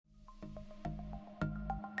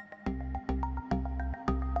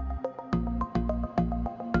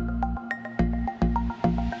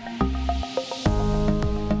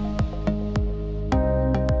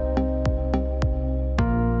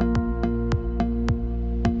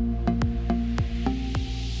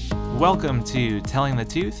Welcome to Telling the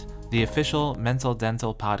Tooth, the official mental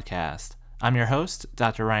dental podcast. I'm your host,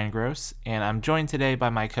 Dr. Ryan Gross, and I'm joined today by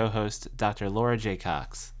my co-host, Dr. Laura J.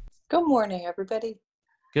 Cox. Good morning, everybody.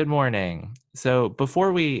 Good morning. So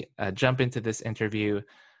before we jump into this interview,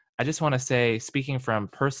 I just want to say, speaking from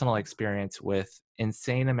personal experience with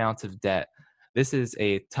insane amounts of debt, this is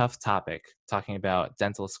a tough topic, talking about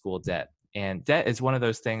dental school debt. And debt is one of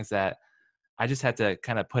those things that I just had to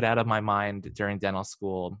kind of put out of my mind during dental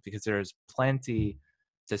school because there's plenty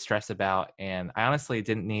to stress about. And I honestly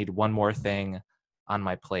didn't need one more thing on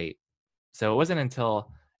my plate. So it wasn't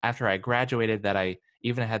until after I graduated that I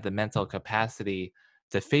even had the mental capacity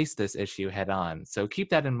to face this issue head on. So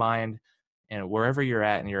keep that in mind. And wherever you're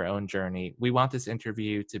at in your own journey, we want this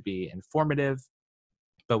interview to be informative,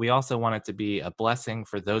 but we also want it to be a blessing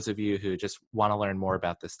for those of you who just want to learn more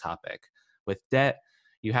about this topic. With debt,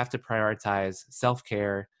 you have to prioritize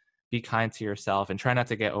self-care, be kind to yourself, and try not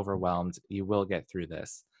to get overwhelmed. You will get through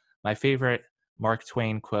this. My favorite Mark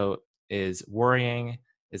Twain quote is, "Worrying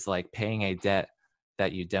is like paying a debt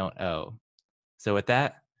that you don't owe." So with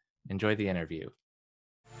that, enjoy the interview.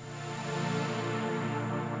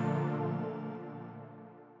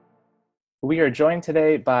 We are joined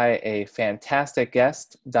today by a fantastic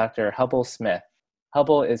guest, Dr. Hubbell Smith.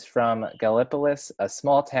 Hubbell is from Gallipolis, a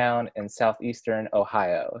small town in southeastern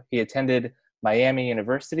Ohio. He attended Miami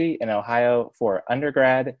University in Ohio for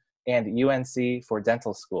undergrad and UNC for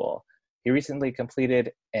dental school. He recently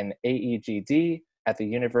completed an AEGD at the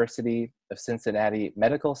University of Cincinnati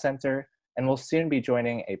Medical Center and will soon be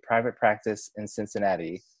joining a private practice in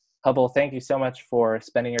Cincinnati. Hubbell, thank you so much for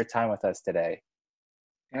spending your time with us today.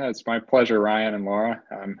 Yeah, it's my pleasure, Ryan and Laura.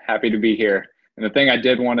 I'm happy to be here. And the thing I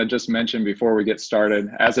did want to just mention before we get started,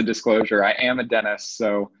 as a disclosure, I am a dentist,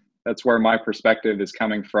 so that's where my perspective is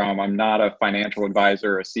coming from. I'm not a financial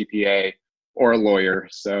advisor, a CPA, or a lawyer.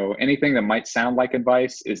 So anything that might sound like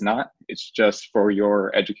advice is not. It's just for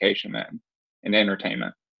your education and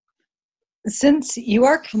entertainment. Since you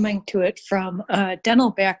are coming to it from a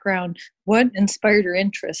dental background, what inspired your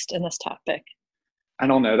interest in this topic? I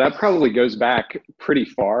don't know. That probably goes back pretty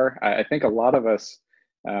far. I think a lot of us,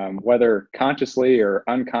 whether consciously or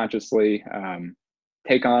unconsciously,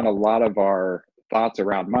 take on a lot of our thoughts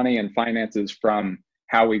around money and finances from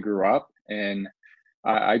how we grew up. And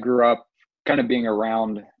I grew up kind of being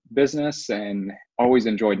around business and always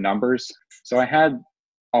enjoyed numbers. So I had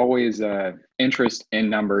always interest in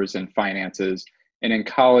numbers and finances. And in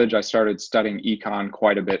college, I started studying econ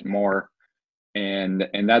quite a bit more. And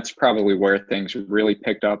that's probably where things really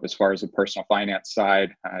picked up as far as the personal finance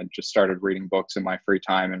side. I just started reading books in my free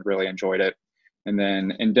time and really enjoyed it. And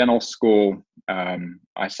then in dental school,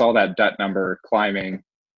 I saw that debt number climbing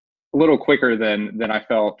a little quicker than I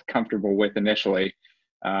felt comfortable with initially.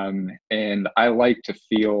 And I like to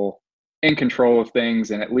feel in control of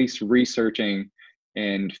things and at least researching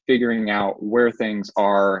and figuring out where things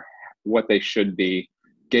are, what they should be,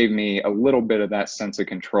 gave me a little bit of that sense of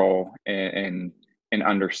control and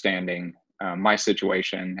understanding my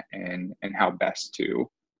situation and how best to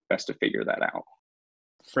figure that out.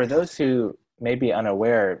 For those who may be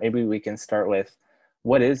unaware, maybe we can start with,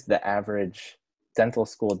 what is the average dental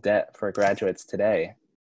school debt for graduates today?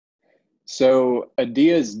 So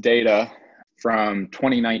ADIA's data from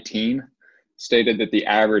 2019 stated that the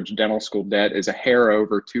average dental school debt is a hair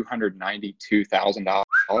over $292,000.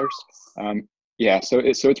 Yeah, so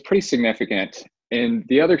it's pretty significant. And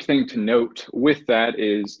the other thing to note with that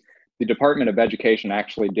is the Department of Education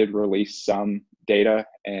actually did release some data,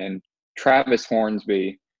 and Travis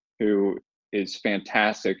Hornsby, who is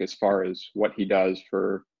fantastic as far as what he does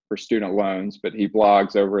for student loans, but he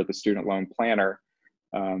blogs over at the Student Loan Planner,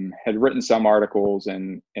 had written some articles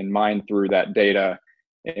and mined through that data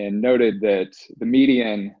and noted that the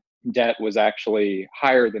median debt was actually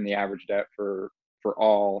higher than the average debt for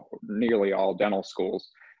nearly all dental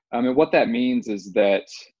schools. And what that means is that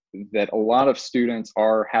a lot of students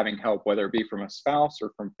are having help, whether it be from a spouse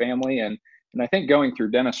or from family. And I think going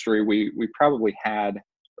through dentistry, we probably had,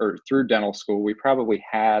 or through dental school, we probably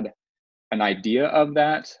had an idea of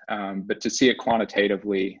that, but to see it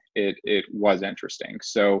quantitatively, it was interesting.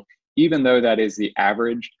 So even though that is the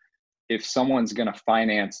average, if someone's going to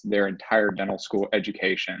finance their entire dental school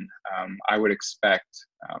education, I would expect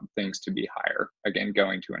things to be higher, again,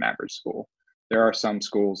 going to an average school. There are some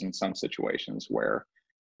schools in some situations where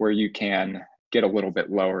you can get a little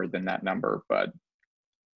bit lower than that number, but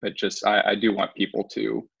just I do want people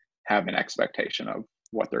to have an expectation of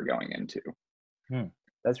what they're going into.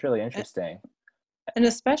 That's really interesting. And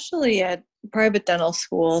especially at private dental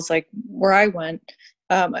schools, like where I went,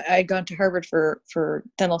 I had gone to Harvard for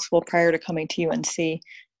dental school prior to coming to UNC.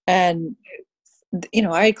 And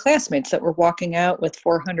I had classmates that were walking out with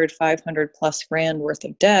 400, 500 plus grand worth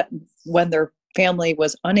of debt when their family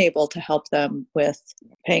was unable to help them with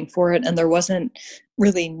paying for it. And there wasn't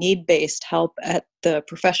really need-based help at the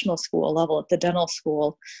professional school level, at the dental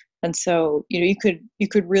school. And so, you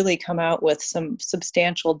could really come out with some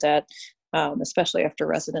substantial debt, especially after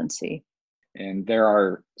residency. And there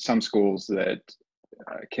are some schools that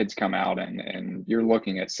kids come out and you're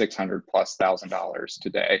looking at $600,000+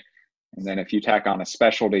 today. And then if you tack on a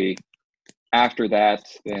specialty after that,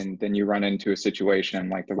 then you run into a situation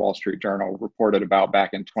like the Wall Street Journal reported about back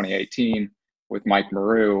in 2018 with Mike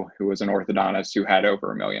Maru, who was an orthodontist who had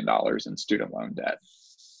over $1 million in student loan debt.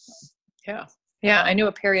 Yeah. Yeah, I knew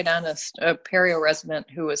a periodontist, a perio resident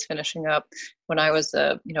who was finishing up when I was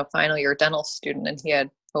a final year dental student, and he had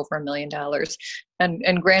over $1 million.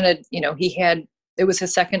 And granted, it was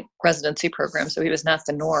his second residency program, so he was not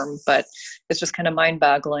the norm, but it's just kind of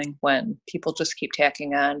mind-boggling when people just keep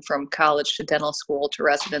tacking on from college to dental school to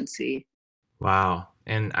residency. Wow.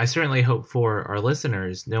 And I certainly hope for our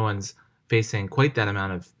listeners, no one's facing quite that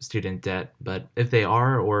amount of student debt, but if they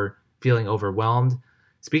are or feeling overwhelmed,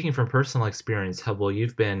 speaking from personal experience, Hubble,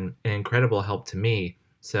 you've been an incredible help to me.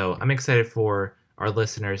 So I'm excited for our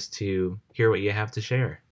listeners to hear what you have to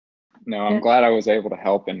share. No, I'm glad I was able to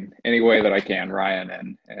help in any way that I can,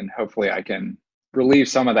 Ryan, and hopefully I can relieve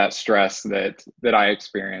some of that stress that I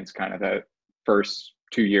experienced kind of the first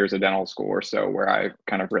 2 years of dental school or so, where I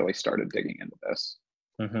kind of really started digging into this.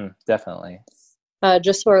 Mm-hmm, definitely.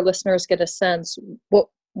 Just so our listeners get a sense,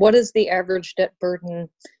 what is the average debt burden,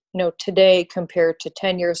 today compared to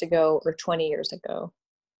 10 years ago or 20 years ago?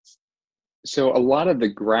 So a lot of the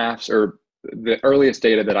graphs, or the earliest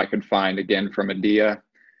data that I could find, again from ADIA,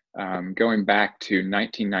 going back to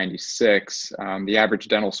 1996, the average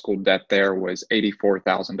dental school debt there was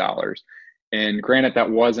 $84,000. And granted, that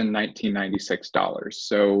was in 1996 dollars.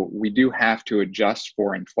 So we do have to adjust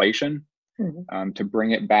for inflation to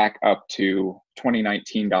bring it back up to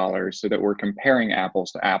 2019 dollars so that we're comparing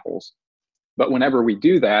apples to apples. But whenever we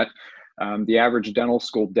do that, the average dental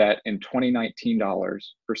school debt in 2019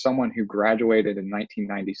 dollars for someone who graduated in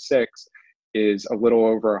 1996 is a little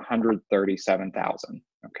over 137,000.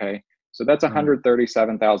 Okay, so that's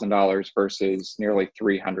 $137,000 versus nearly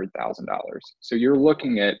 $300,000. So you're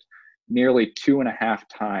looking at nearly 2.5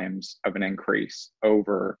 times of an increase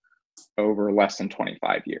over less than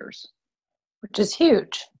 25 years, which is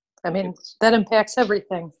huge. I mean, that impacts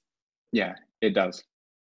everything. Yeah, it does.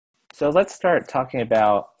 So let's start talking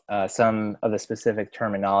about some of the specific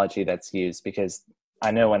terminology that's used, because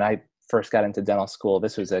I know when I first got into dental school,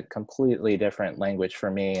 this was a completely different language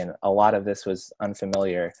for me, and a lot of this was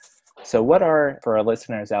unfamiliar. So for our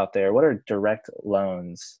listeners out there, what are direct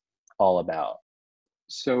loans all about?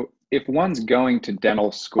 So if one's going to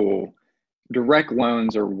dental school, direct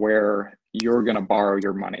loans are where you're going to borrow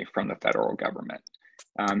your money from the federal government.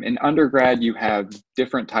 In undergrad, you have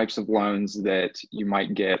different types of loans that you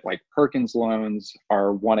might get, like Perkins loans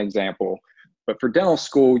are one example. But for dental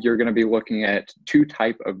school, you're going to be looking at two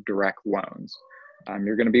types of direct loans.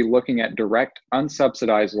 You're going to be looking at direct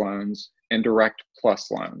unsubsidized loans and direct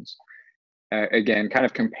plus loans. Again, kind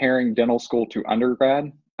of comparing dental school to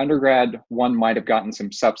undergrad. Undergrad, one might have gotten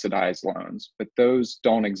some subsidized loans, but those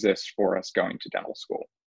don't exist for us going to dental school.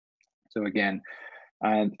 So again,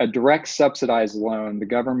 a direct subsidized loan, the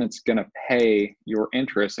government's going to pay your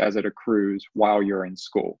interest as it accrues while you're in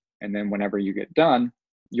school. And then whenever you get done,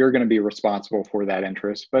 you're going to be responsible for that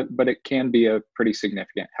interest, but it can be a pretty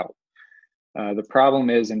significant help. The problem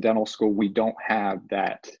is in dental school, we don't have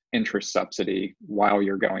that interest subsidy while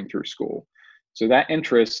you're going through school. So that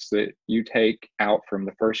interest that you take out from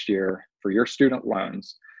the first year for your student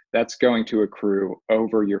loans, that's going to accrue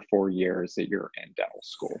over your 4 years that you're in dental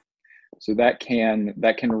school. So that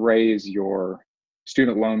can raise your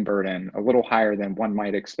student loan burden a little higher than one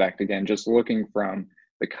might expect. Again, just looking from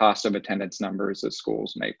the cost of attendance numbers that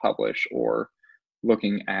schools may publish, or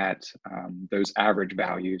looking at those average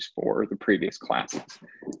values for the previous classes.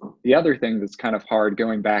 The other thing that's kind of hard,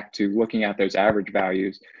 going back to looking at those average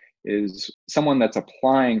values, is someone that's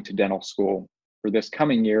applying to dental school for this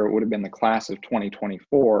coming year, it would have been the class of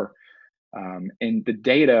 2024, and the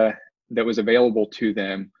data that was available to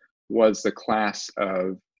them was the class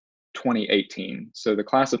of 2018. So the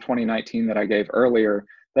class of 2019 that I gave earlier,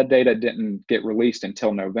 that data didn't get released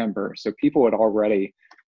until November. So people had already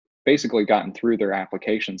basically gotten through their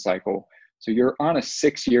application cycle. So you're on a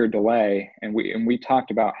 6-year delay, and we talked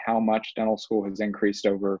about how much dental school has increased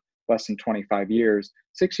over less than 25 years.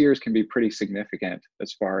 6 years can be pretty significant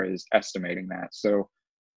as far as estimating that. So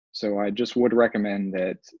I just would recommend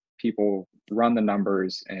that people run the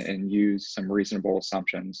numbers and use some reasonable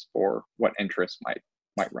assumptions for what interest might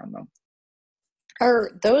run them.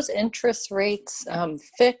 Are those interest rates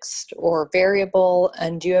fixed or variable?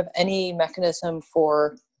 And do you have any mechanism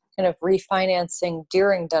for kind of refinancing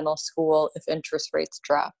during dental school if interest rates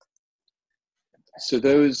drop? So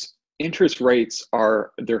those interest rates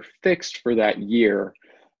they're fixed for that year,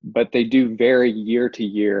 but they do vary year to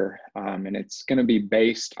year, and it's going to be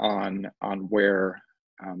based on where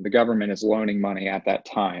the government is loaning money at that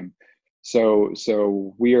time. So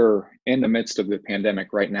we're in the midst of the pandemic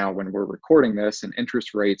right now when we're recording this, and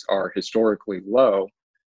interest rates are historically low,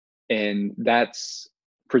 and that's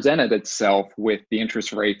presented itself with the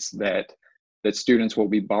interest rates that students will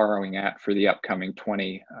be borrowing at for the upcoming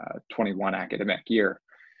 2021 academic year,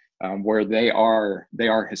 where they are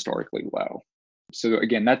historically low. So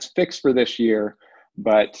again, that's fixed for this year,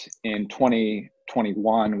 but in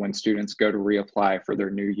 2021, when students go to reapply for their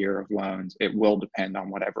new year of loans, it will depend on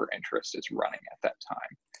whatever interest is running at that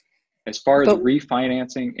time. As far as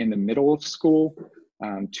refinancing in the middle of school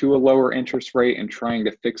to a lower interest rate and trying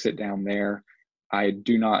to fix it down there, I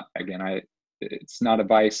do not, again, it's not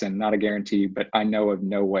advice and not a guarantee, but I know of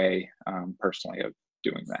no way personally of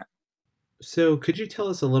doing that. So could you tell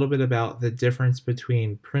us a little bit about the difference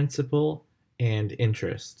between principal and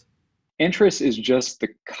interest? Interest is just the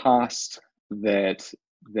cost that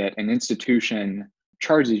an institution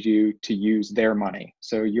charges you to use their money.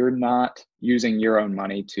 So you're not using your own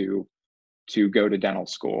money to go to dental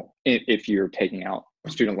school if you're taking out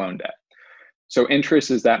student loan debt. So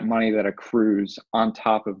interest is that money that accrues on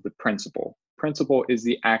top of the principal. Principal is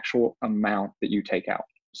the actual amount that you take out.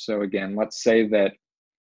 So again, let's say that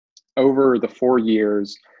over the 4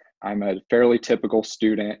 years, I'm a fairly typical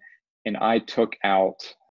student and I took out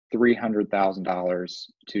 $300,000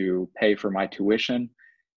 to pay for my tuition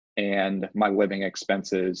and my living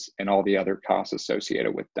expenses and all the other costs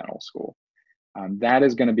associated with dental school. That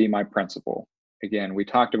is going to be my principal. Again, we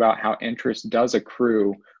talked about how interest does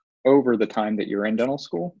accrue over the time that you're in dental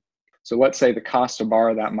school. So let's say the cost to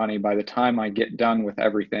borrow that money by the time I get done with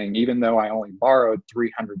everything, even though I only borrowed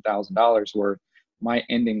 $300,000 worth, my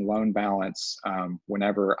ending loan balance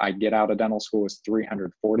whenever I get out of dental school is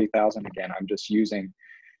 $340,000. Again, I'm just using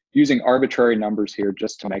arbitrary numbers here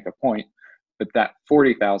just to make a point, but that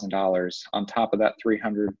 $40,000 on top of that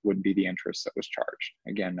 300 would be the interest that was charged.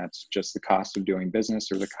 Again, that's just the cost of doing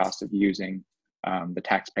business or the cost of using the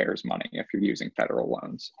taxpayers' money if you're using federal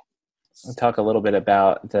loans. We'll talk a little bit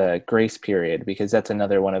about the grace period, because that's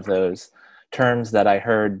another one of those terms that I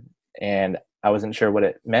heard and I wasn't sure what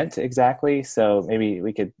it meant exactly. So maybe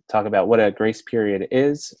we could talk about what a grace period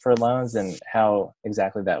is for loans and how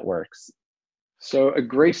exactly that works. So a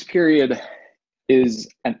grace period is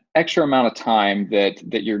an extra amount of time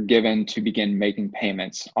that you're given to begin making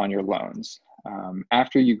payments on your loans.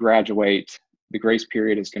 After you graduate, the grace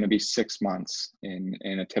period is going to be 6 months in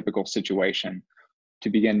a typical situation to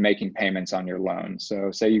begin making payments on your loan.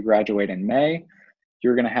 So say you graduate in May,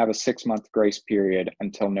 you're going to have a 6-month grace period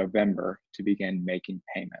until November to begin making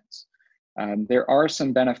payments. There are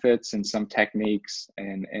some benefits and some techniques,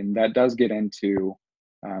 and that does go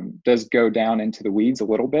down into the weeds a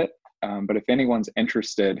little bit. But if anyone's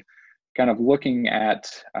interested, kind of looking at,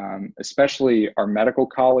 especially our medical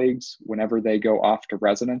colleagues, whenever they go off to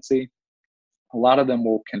residency, a lot of them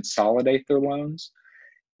will consolidate their loans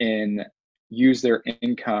and use their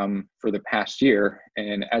income for the past year.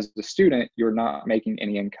 And as a student, you're not making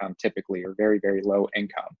any income typically, or very, very low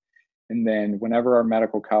income. And then whenever our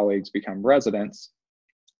medical colleagues become residents,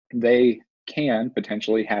 they can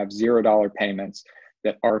potentially have $0 payments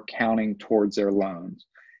that are counting towards their loans.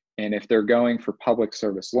 And if they're going for public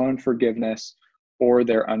service loan forgiveness, or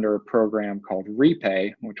they're under a program called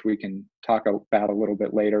REPAY, which we can talk about a little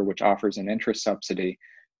bit later, which offers an interest subsidy,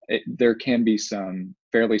 there can be some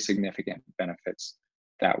fairly significant benefits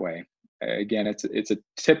that way. Again, it's a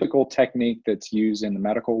typical technique that's used in the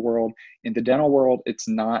medical world. In the dental world, it's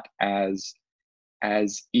not as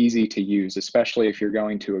easy to use, especially if you're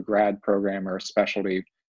going to a grad program or a specialty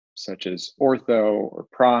such as ortho or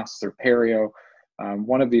pros or perio.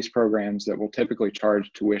 One of these programs that will typically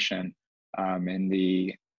charge tuition, and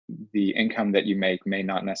the income that you make may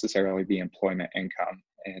not necessarily be employment income,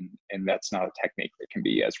 and that's not a technique that can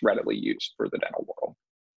be as readily used for the dental world.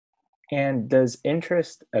 And does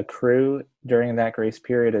interest accrue during that grace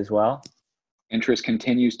period as well? Interest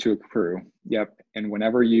continues to accrue. Yep. And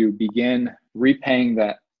whenever you begin repaying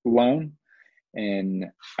that loan and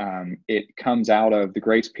it comes out of the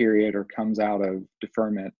grace period or comes out of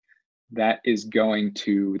deferment, that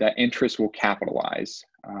interest will capitalize.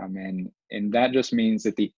 And that just means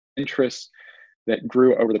that the interest that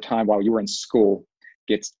grew over the time while you were in school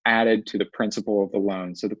gets added to the principal of the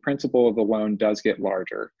loan. So the principal of the loan does get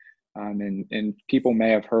larger. And people may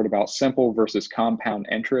have heard about simple versus compound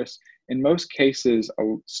interest. In most cases,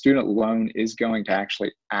 a student loan is going to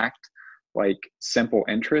actually act like simple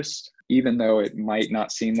interest, even though it might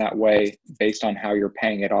not seem that way based on how you're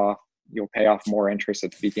paying it off. You'll pay off more interest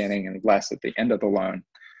at the beginning and less at the end of the loan.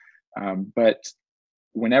 But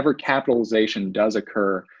whenever capitalization does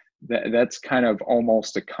occur, that's kind of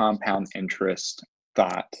almost a compound interest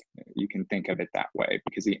thought. You can think of it that way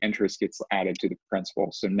because the interest gets added to the principal.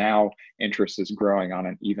 So now interest is growing on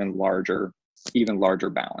an even larger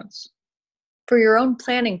balance. For your own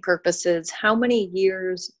planning purposes, how many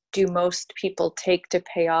years do most people take to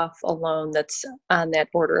pay off a loan that's on that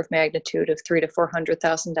order of magnitude of $300,000 to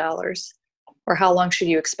 $400,000? Or how long should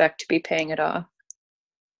you expect to be paying it off?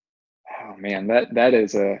 Oh man, that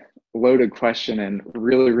is a loaded question and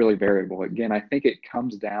really, really variable. Again, I think it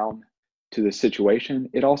comes down to the situation.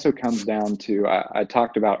 It also comes down to, I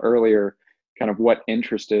talked about earlier, kind of what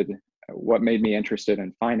made me interested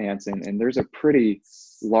in finance. And there's a pretty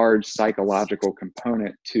large psychological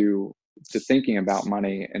component to thinking about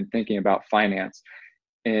money and thinking about finance.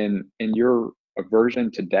 And your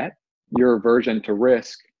aversion to debt, your aversion to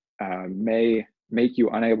risk may make you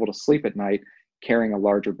unable to sleep at night carrying a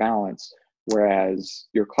larger balance, whereas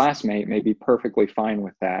your classmate may be perfectly fine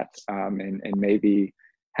with that and maybe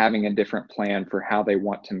having a different plan for how they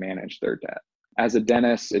want to manage their debt. As a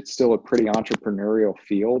dentist, it's still a pretty entrepreneurial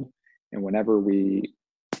field. And whenever we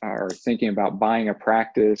are thinking about buying a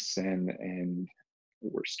practice and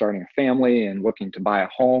we're starting a family and looking to buy a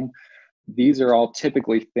home, these are all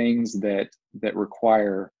typically things that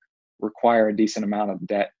require a decent amount of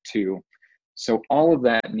debt too. So all of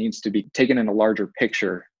that needs to be taken in a larger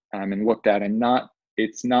picture and looked at, and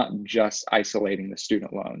it's not just isolating the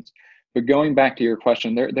student loans. But going back to your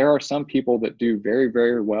question, there are some people that do very,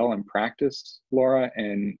 very well in practice, Laura,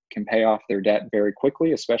 and can pay off their debt very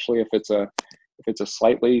quickly, especially if it's a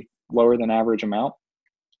slightly lower than average amount.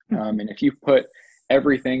 And if you put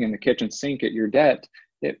everything in the kitchen sink at your debt,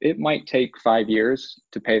 it might take 5 years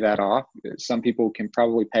to pay that off. Some people can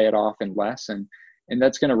probably pay it off in less, and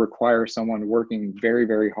that's going to require someone working very,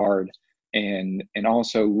 very hard and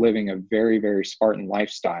also living a very, very Spartan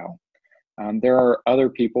lifestyle. There are other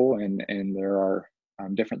people, and there are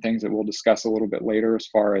different things that we'll discuss a little bit later as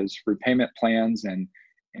far as repayment plans and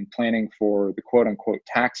planning for the quote unquote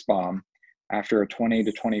tax bomb after a 20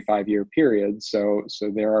 to 25 year period. So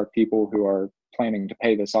there are people who are planning to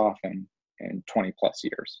pay this off in 20 plus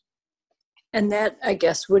years. And that, I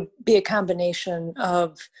guess, would be a combination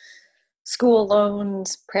of school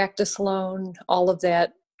loans, practice loan, all of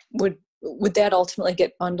that. Would that ultimately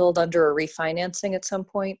get bundled under a refinancing at some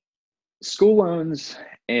point? School loans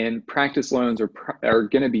and practice loans are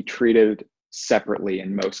going to be treated separately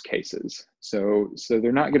in most cases. So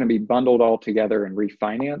they're not going to be bundled all together and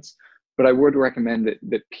refinanced, but I would recommend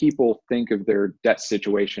that people think of their debt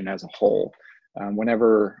situation as a whole.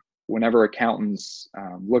 Whenever accountants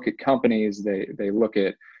look at companies, they look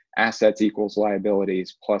at assets equals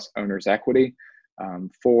liabilities plus owner's equity.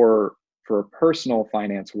 For a personal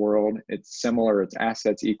finance world, it's similar. It's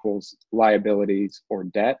assets equals liabilities or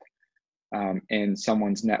debt. And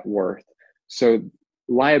someone's net worth. So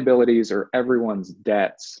liabilities or everyone's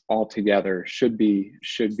debts altogether should be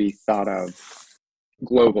thought of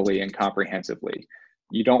globally and comprehensively.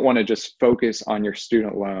 You don't want to just focus on your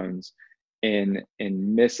student loans and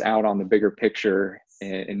miss out on the bigger picture.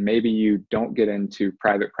 And maybe you don't get into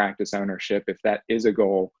private practice ownership if that is a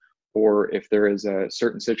goal, or if there is a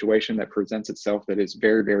certain situation that presents itself that is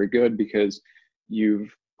very, very good because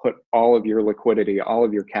you've put all of your liquidity, all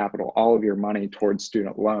of your capital, all of your money towards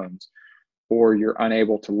student loans, or you're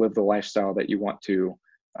unable to live the lifestyle that you want to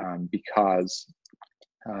because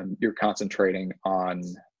you're concentrating on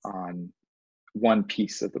one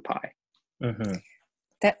piece of the pie. Mm-hmm.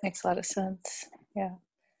 That makes a lot of sense. Yeah.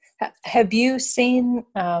 Have you seen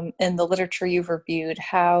in the literature you've reviewed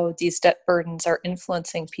how these debt burdens are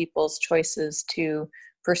influencing people's choices to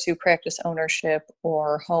pursue practice ownership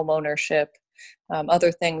or home ownership?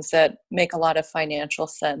 Other things that make a lot of financial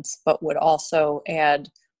sense, but would also add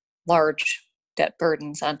large debt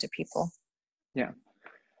burdens onto people. Yeah.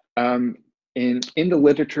 In the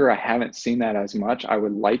literature, I haven't seen that as much. I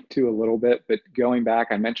would like to a little bit, but going back,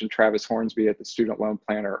 I mentioned Travis Hornsby at the Student Loan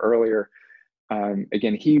Planner earlier.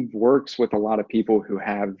 Again, he works with a lot of people who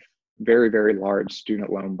have very, very large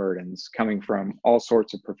student loan burdens coming from all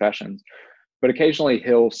sorts of professions, but occasionally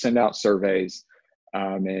he'll send out surveys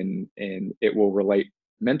and it will relate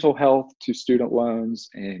mental health to student loans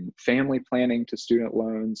and family planning to student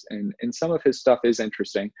loans. And some of his stuff is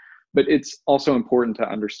interesting, but it's also important to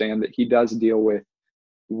understand that he does deal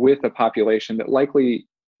with a population that likely,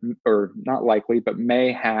 or not likely, but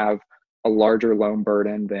may have a larger loan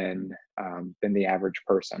burden than the average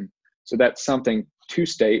person. So that's something to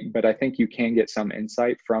state, but I think you can get some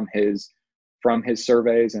insight from his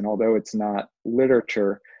surveys. And although it's not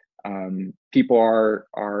literature, people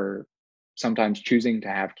are sometimes choosing to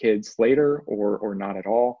have kids later or not at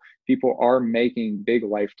all. People are making big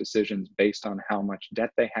life decisions based on how much debt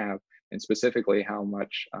they have and specifically how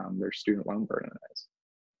much their student loan burden is.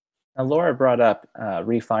 Now, Laura brought up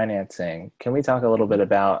refinancing. Can we talk a little bit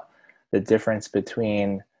about the difference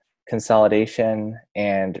between consolidation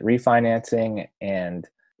and refinancing? And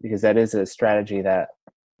because that is a strategy that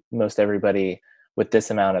most everybody with this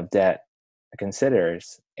amount of debt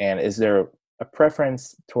considers. And is there a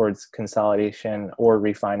preference towards consolidation or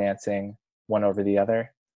refinancing, one over the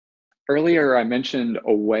other? Earlier, I mentioned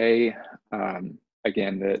a way,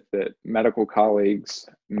 again, that medical colleagues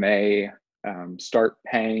may start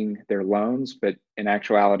paying their loans, but in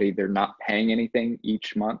actuality, they're not paying anything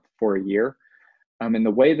each month for a year. And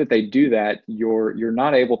the way that they do that, you're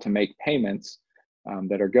not able to make payments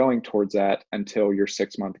that are going towards that until your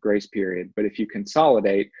 6-month grace period. But if you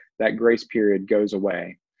consolidate, that grace period goes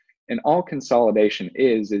away. And all consolidation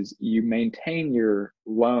is you maintain your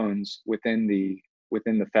loans within the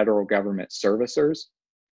federal government servicers.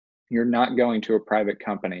 You're not going to a private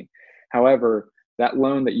company. However, that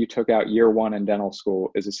loan that you took out year 1 in dental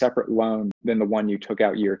school is a separate loan than the one you took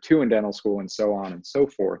out year 2 in dental school, and so on and so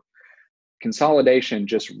forth. Consolidation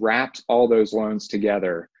just wraps all those loans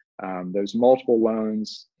together. Those multiple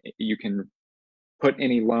loans, you can put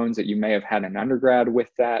any loans that you may have had in undergrad with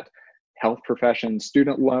that. Health profession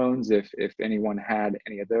student loans, if anyone had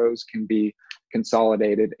any of those, can be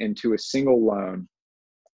consolidated into a single loan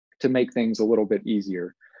to make things a little bit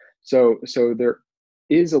easier. So there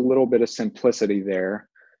is a little bit of simplicity there.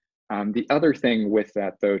 The other thing with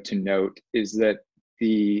that, though, to note is that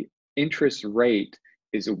the interest rate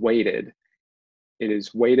is weighted. It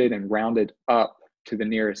is weighted and rounded up to the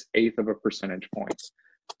nearest eighth of a percentage point.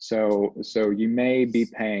 So you may be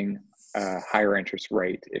paying a higher interest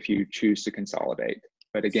rate if you choose to consolidate.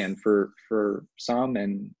 But again, for some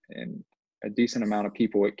and a decent amount of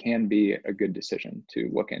people, it can be a good decision to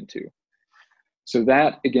look into. So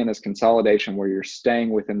that, again, is consolidation, where you're staying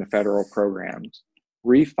within the federal programs.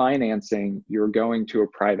 Refinancing, you're going to a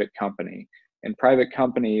private company. And private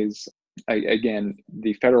companies, again,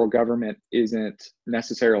 the federal government isn't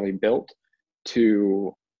necessarily built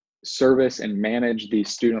to service and manage these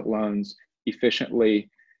student loans efficiently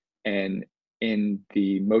and in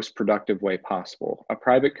the most productive way possible. A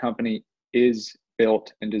private company is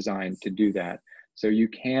built and designed to do that. So you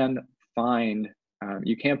can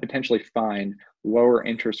potentially find lower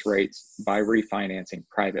interest rates by refinancing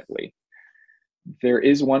privately. There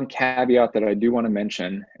is one caveat that I do want to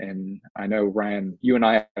mention, and I know, Ryan, you and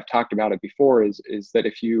I have talked about it before, is that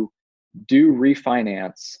if you do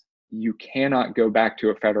refinance, you cannot go back to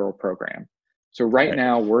a federal program. So right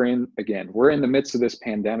now we're in the midst of this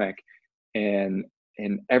pandemic, and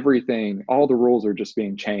everything, all the rules are just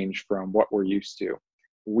being changed from what we're used to.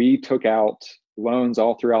 We took out loans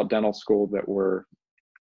all throughout dental school that were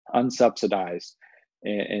unsubsidized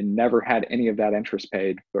and never had any of that interest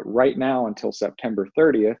paid. But right now, until September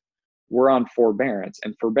 30th, we're on forbearance.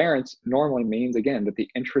 And forbearance normally means, again, that the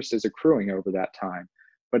interest is accruing over that time.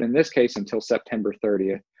 But in this case, until September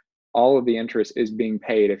 30th, all of the interest is being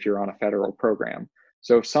paid if you're on a federal program.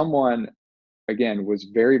 So if someone, again, was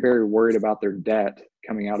very, very worried about their debt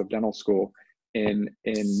coming out of dental school and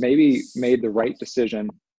maybe made the right decision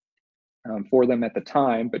for them at the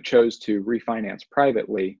time, but chose to refinance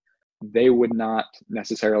privately, they would not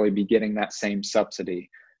necessarily be getting that same subsidy.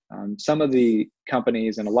 Some of the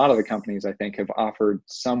companies, and a lot of the companies, I think, have offered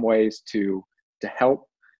some ways to help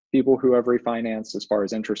people who have refinanced as far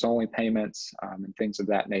as interest-only payments and things of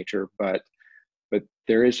that nature. But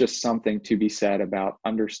there is just something to be said about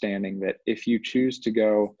understanding that if you choose to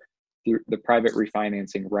go through the private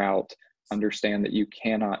refinancing route, understand that you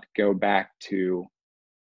cannot go back to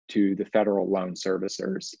the federal loan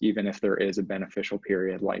servicers, even if there is a beneficial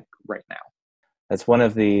period like right now. That's one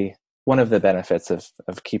of the benefits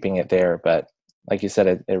of keeping it there. But like you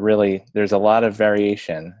said, it really, there's a lot of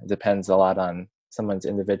variation. It depends a lot on someone's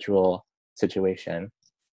individual situation.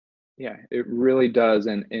 Yeah, it really does.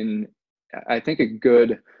 And I think a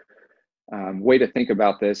good way to think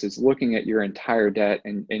about this is looking at your entire debt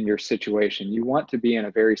and your situation. You want to be in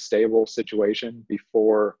a very stable situation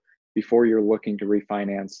before you're looking to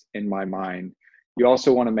refinance, in my mind. You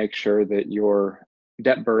also want to make sure that your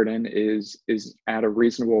debt burden is at a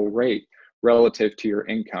reasonable rate relative to your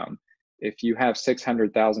income. If you have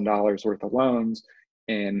 $600,000 worth of loans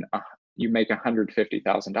and you make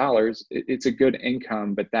 $150,000, it's a good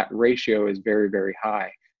income, but that ratio is very, very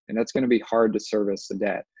high, and that's going to be hard to service the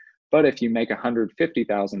debt. But if you make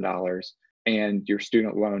 $150,000 and your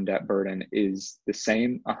student loan debt burden is the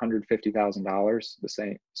same, $150,000, the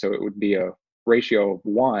same, so it would be a ratio of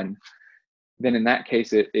 1, then in that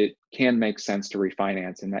case, it can make sense to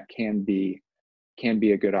refinance, and that can be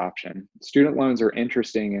a good option. Student loans are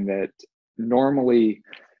interesting in that normally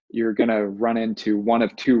you're going to run into one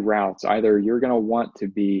of two routes. Either you're going to want to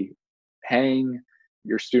be paying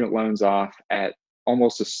your student loans off at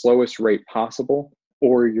almost the slowest rate possible,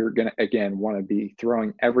 or you're going to, again, want to be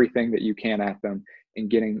throwing everything that you can at them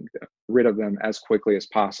and getting rid of them as quickly as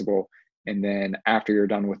possible. And then after you're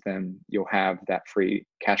done with them, you'll have that free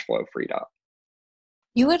cash flow freed up.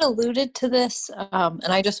 You had alluded to this, and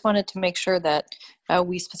I just wanted to make sure that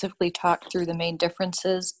we specifically talked through the main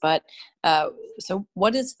differences. But so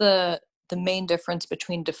what is the main difference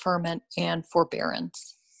between deferment and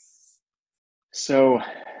forbearance? So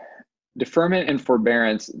deferment and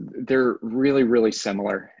forbearance, they're really, really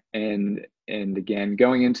similar. And again,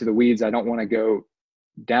 going into the weeds, I don't want to go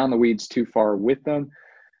down the weeds too far with them.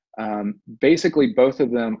 Basically, both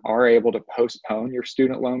of them are able to postpone your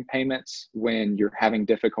student loan payments when you're having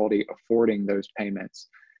difficulty affording those payments.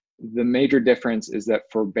 The major difference is that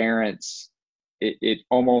forbearance, it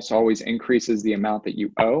almost always increases the amount that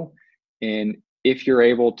you owe. And if you're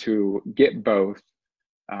able to get both,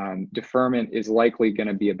 deferment is likely going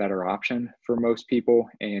to be a better option for most people.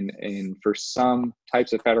 And for some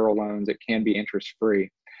types of federal loans, it can be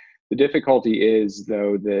interest-free. The difficulty is,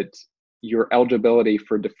 though, that your eligibility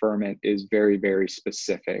for deferment is very, very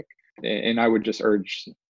specific. And I would just urge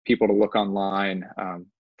people to look online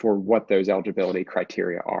for what those eligibility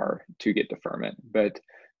criteria are to get deferment. But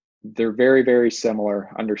they're very, very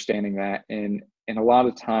similar, understanding that. And a lot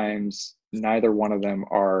of times, neither one of them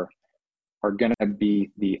are going to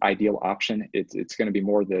be the ideal option. It's going to be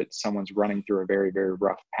more that someone's running through a very, very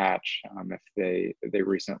rough patch if they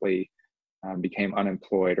recently became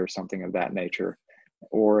unemployed or something of that nature,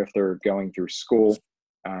 or if they're going through school,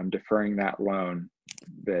 deferring that loan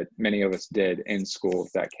that many of us did in school,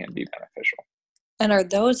 that can be beneficial. And are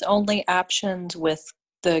those only options with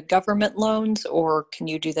the government loans, or can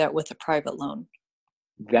you do that with a private loan?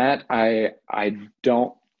 That I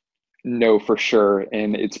don't know for sure,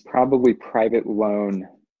 and it's probably private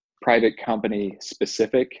company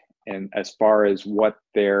specific, and as far as what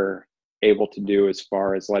they're able to do as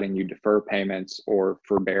far as letting you defer payments or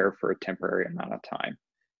forbear for a temporary amount of time.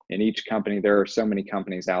 In each company, there are so many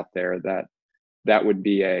companies out there that would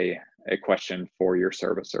be a question for your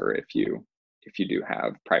servicer if you do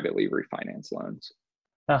have privately refinanced loans.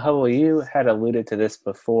 Now, Hubble, you had alluded to this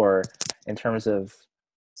before in terms of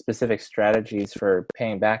specific strategies for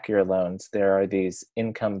paying back your loans. There are these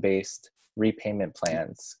income-based repayment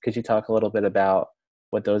plans. Could you talk a little bit about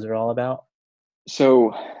what those are all about?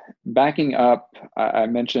 So backing up, I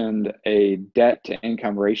mentioned a debt to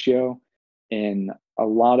income ratio, and a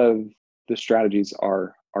lot of the strategies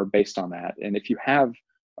are based on that. And if you have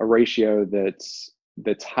a ratio that's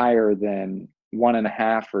higher than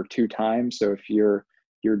 1.5 or 2 times, so if your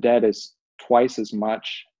debt is twice as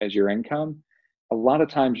much as your income, a lot of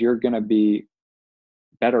times you're going to be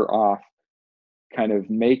better off kind of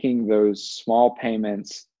making those small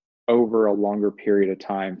payments over a longer period of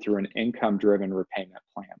time through an income-driven repayment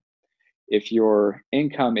plan. If your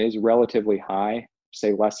income is relatively high,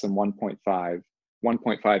 say less than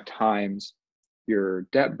 1.5 times your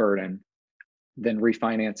debt burden, then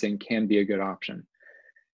refinancing can be a good option.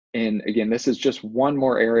 And again, this is just one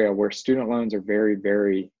more area where student loans are very,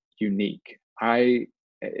 very unique.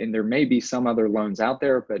 And there may be some other loans out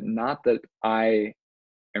there, but not that I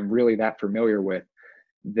am really that familiar with,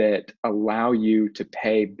 that allow you to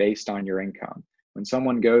pay based on your income. When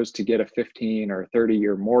someone goes to get a 15 or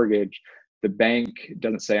 30-year mortgage, the bank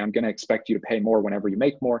doesn't say, I'm going to expect you to pay more whenever you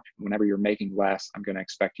make more. Whenever you're making less, I'm going to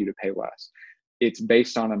expect you to pay less. It's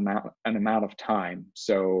based on an amount of time.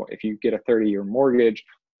 So if you get a 30-year mortgage,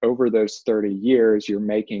 over those 30 years, you're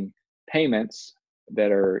making payments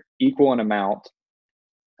that are equal in amount,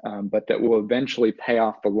 but that will eventually pay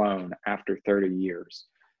off the loan after 30 years.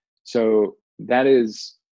 So that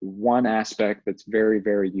is one aspect that's very,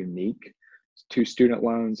 very unique to student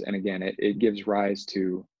loans. And again, it gives rise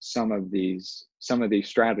to some of these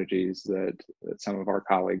strategies that some of our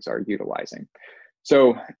colleagues are utilizing.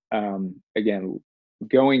 So again,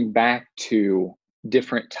 going back to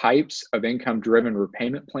different types of income-driven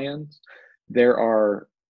repayment plans, There are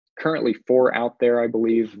currently 4 out there, I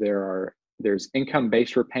believe. There's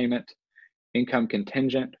income-based repayment, income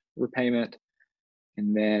contingent repayment,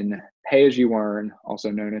 and then pay-as-you-earn,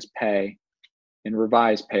 also known as pay, and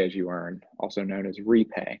revised pay-as-you-earn, also known as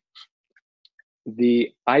repay. The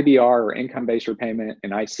IBR, or income-based repayment,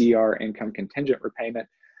 and ICR, income contingent repayment,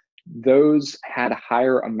 those had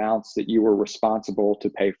higher amounts that you were responsible to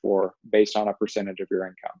pay for based on a percentage of your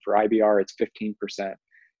income. For IBR, it's 15%,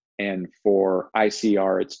 and for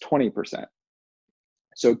ICR, it's 20%.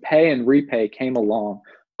 So pay and repay came along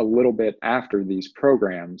a little bit after these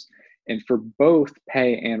programs. And for both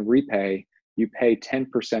pay and repay, you pay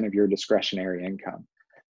 10% of your discretionary income.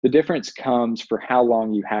 The difference comes for how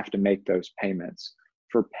long you have to make those payments.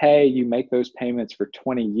 For pay, you make those payments for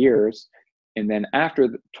 20 years. And then after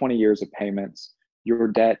the 20 years of payments, your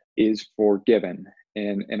debt is forgiven.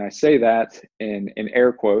 And I say that in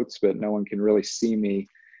air quotes, but no one can really see me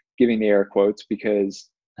giving the air quotes, because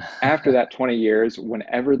after that 20 years,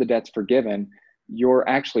 whenever the debt's forgiven, you're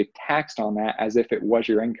actually taxed on that as if it was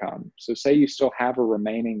your income. So say you still have a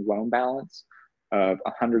remaining loan balance of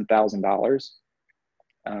 $100,000.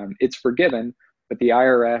 It's forgiven, but the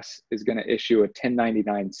IRS is going to issue a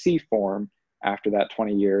 1099-C form after that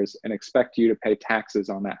 20 years and expect you to pay taxes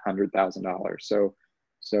on that $100,000.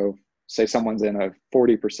 So say someone's in a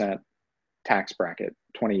 40% tax bracket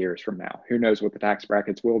 20 years from now. Who knows what the tax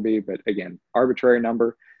brackets will be, but again, arbitrary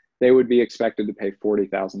number, they would be expected to pay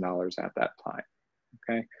 $40,000 at that time.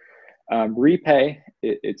 Okay. Repay,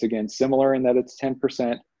 it's again similar in that it's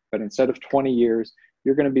 10%, but instead of 20 years,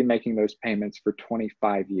 you're going to be making those payments for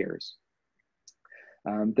 25 years.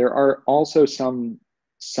 There are also some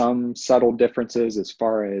subtle differences as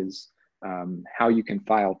far as how you can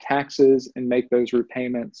file taxes and make those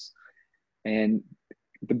repayments. And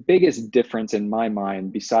the biggest difference in my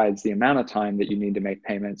mind, besides the amount of time that you need to make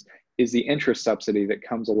payments, is the interest subsidy that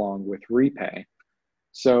comes along with repay.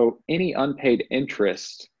 So any unpaid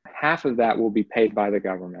interest, half of that will be paid by the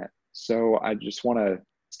government. So I just want to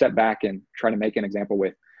step back and try to make an example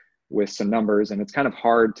with some numbers. And it's kind of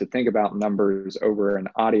hard to think about numbers over an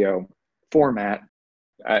audio format.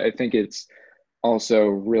 I think it's also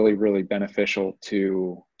really, really beneficial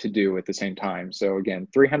to do at the same time. So again,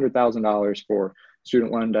 $300,000 for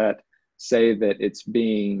student loan debt, say that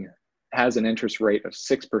has an interest rate of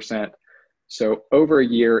 6%. So over a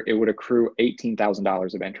year, it would accrue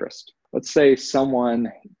 $18,000 of interest. Let's say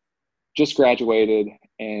someone just graduated,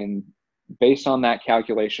 and based on that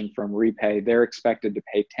calculation from repay, they're expected to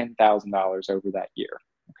pay $10,000 over that year.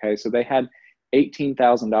 Okay, so they had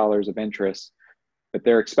 $18,000 of interest, but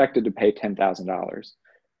they're expected to pay $10,000.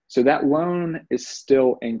 So that loan is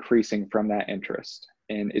still increasing from that interest,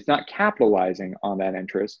 and it's not capitalizing on that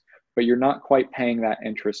interest, but you're not quite paying that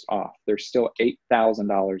interest off. There's still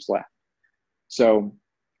 $8,000 left. So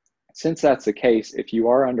since that's the case, if you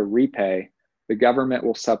are under repay, the government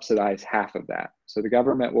will subsidize half of that. So the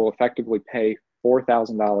government will effectively pay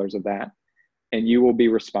 $4,000 of that, and you will be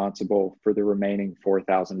responsible for the remaining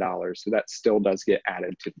 $4,000. So that still does get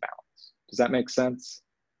added to the balance. Does that make sense?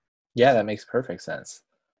 Yeah, that makes perfect sense.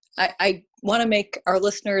 I want to make our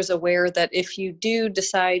listeners aware that if you do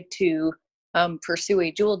decide to pursue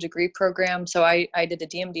a dual degree program, so I did a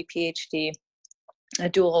DMD PhD, a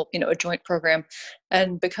joint program.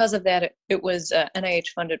 And because of that, it was an NIH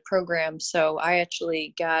funded program. So I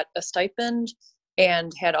actually got a stipend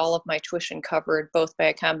and had all of my tuition covered, both by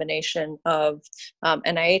a combination of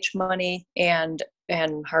NIH money and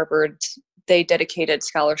Harvard. They dedicated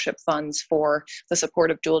scholarship funds for the support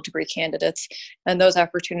of dual degree candidates. And those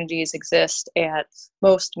opportunities exist at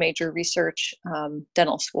most major research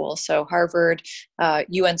dental schools. So Harvard,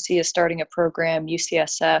 UNC is starting a program,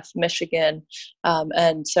 UCSF, Michigan.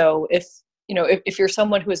 And so if you're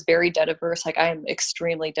someone who is very debt averse, like I am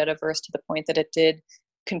extremely debt averse to the point that it did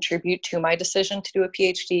contribute to my decision to do a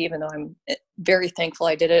PhD, even though I'm very thankful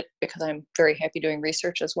I did it because I'm very happy doing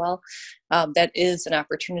research as well. That is an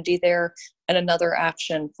opportunity there. And another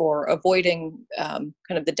option for avoiding kind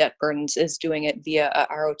of the debt burdens is doing it via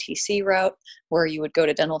a ROTC route, where you would go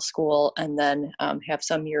to dental school and then have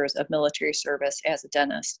some years of military service as a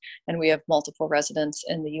dentist. And we have multiple residents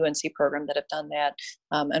in the UNC program that have done that,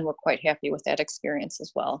 and we're quite happy with that experience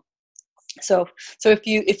as well. So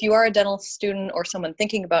if you are a dental student or someone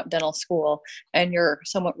thinking about dental school and you're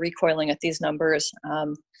somewhat recoiling at these numbers,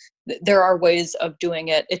 there are ways of doing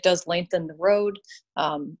it. It does lengthen the road,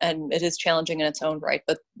 and it is challenging in its own right,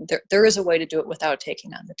 but there is a way to do it without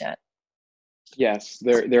taking on the debt. Yes,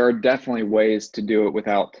 there are definitely ways to do it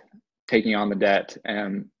without taking on the debt.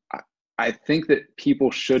 And I think that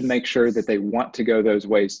people should make sure that they want to go those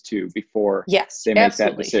ways too before Yes, they make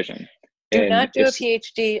absolutely. that decision. Do And not do a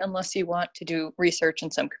PhD unless you want to do research in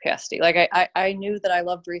some capacity. Like I knew that I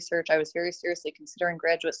loved research. I was very seriously considering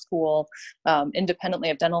graduate school, independently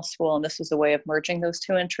of dental school, and this was a way of merging those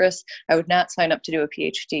two interests. I would not sign up to do a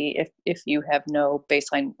PhD if you have no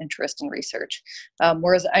baseline interest in research.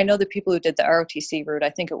 Whereas I know the people who did the ROTC route,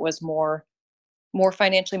 I think it was more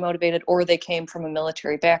financially motivated, or they came from a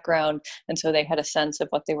military background, and so they had a sense of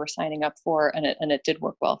what they were signing up for, and it did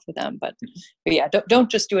work well for them. But yeah,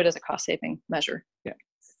 don't just do it as a cost saving measure. Yeah,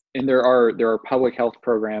 and there are public health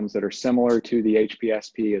programs that are similar to the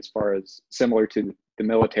HPSP, as far as similar to the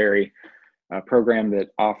military program, that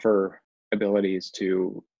offer abilities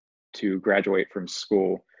to graduate from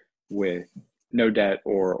school with no debt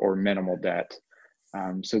or minimal debt.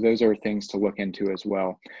 So those are things to look into as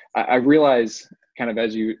well. I realize, kind of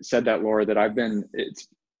as you said that, Laura, that it's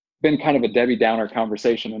been kind of a Debbie Downer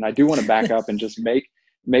conversation, and I do want to back up and just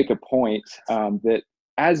make a point that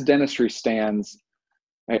as dentistry stands,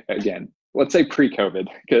 again, let's say pre-COVID,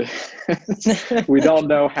 because we don't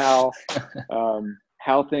know how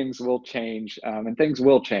things will change, and things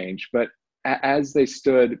will change. But as they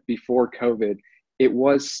stood before COVID, it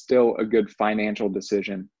was still a good financial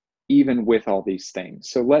decision, even with all these things.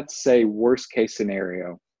 So let's say worst case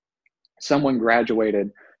scenario, someone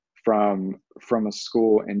graduated from a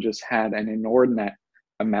school and just had an inordinate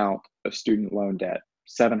amount of student loan debt,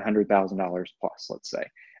 $700,000 plus, let's say.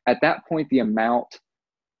 At that point, the amount,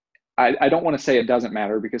 I don't want to say it doesn't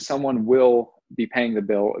matter, because someone will be paying the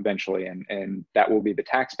bill eventually, and that will be the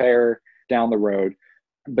taxpayer down the road.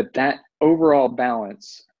 But that overall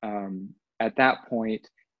balance at that point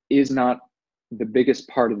is not the biggest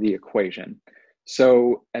part of the equation.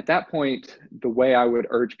 So at that point, the way I would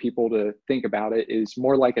urge people to think about it is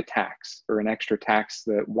more like a tax, or an extra tax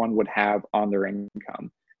that one would have on their income.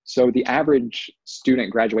 So the average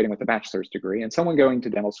student graduating with a bachelor's degree, and someone going to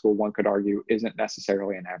dental school, one could argue, isn't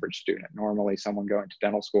necessarily an average student. Normally, someone going to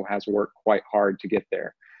dental school has worked quite hard to get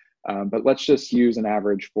there. But let's just use an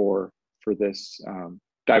average for this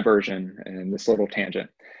diversion and this little tangent.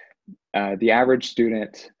 The average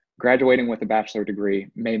student graduating with a bachelor degree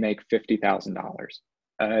may make $50,000.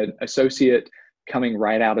 An associate coming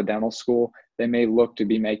right out of dental school, they may look to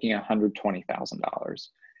be making $120,000.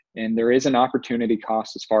 And there is an opportunity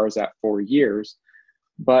cost as far as that 4 years.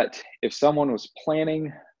 But if someone was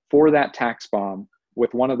planning for that tax bomb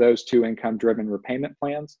with one of those two income-driven repayment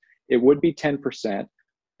plans, it would be 10%.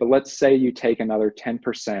 But let's say you take another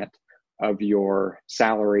 10% of your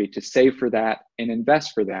salary to save for that and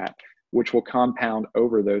invest for that, which will compound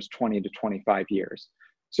over those 20 to 25 years.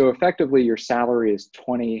 So effectively, your salary is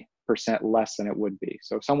 20% less than it would be.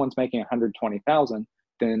 So if someone's making $120,000,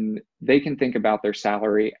 then they can think about their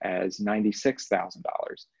salary as $96,000.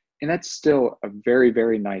 And that's still a very,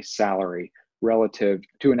 very nice salary relative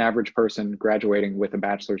to an average person graduating with a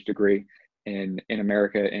bachelor's degree in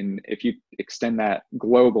America. And if you extend that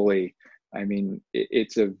globally, I mean,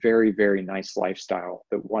 it's a very, very nice lifestyle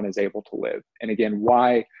that one is able to live. And again,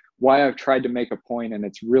 why I've tried to make a point, and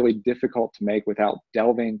it's really difficult to make without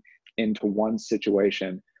delving into one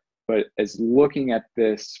situation, but as looking at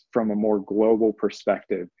this from a more global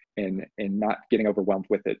perspective and not getting overwhelmed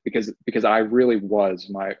with it, because I really was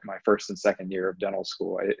my first and second year of dental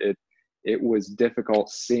school. It was difficult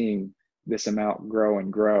seeing this amount grow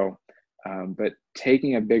and grow, but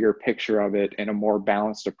taking a bigger picture of it in a more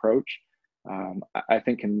balanced approach, I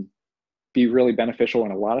think can be really beneficial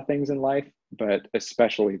in a lot of things in life, but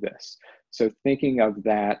especially this. So thinking of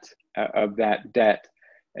that debt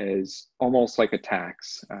as almost like a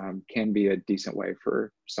tax can be a decent way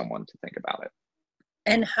for someone to think about it.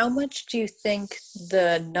 And how much do you think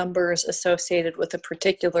the numbers associated with a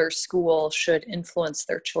particular school should influence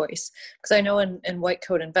their choice? Because I know in White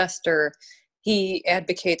Coat Investor, he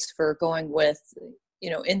advocates for going with,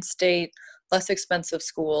 in-state, less expensive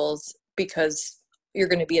schools, because you're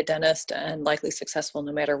going to be a dentist and likely successful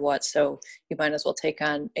no matter what. So you might as well take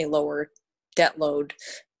on a lower debt load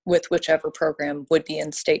with whichever program would be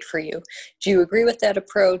in state for you. Do you agree with that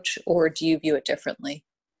approach, or do you view it differently?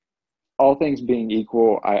 All things being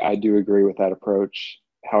equal, I do agree with that approach.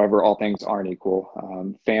 However, all things aren't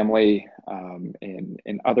equal. Family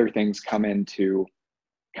and other things come into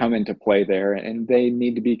play there, and they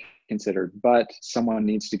need to be considered. But someone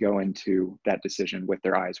needs to go into that decision with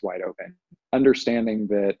their eyes wide open, understanding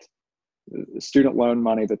that the student loan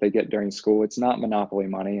money that they get during school, it's not monopoly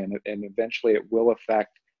money, and eventually it will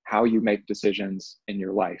affect how you make decisions in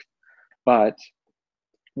your life. But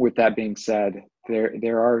with that being said,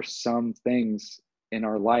 there are some things in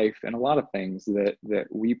our life, and a lot of things that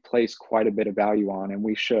we place quite a bit of value on, and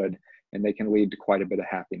we should, and they can lead to quite a bit of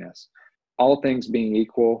happiness. All things being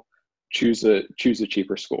equal, choose a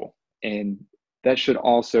cheaper school. And that should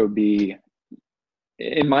also be,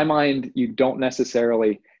 in my mind, you don't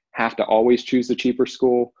necessarily have to always choose the cheaper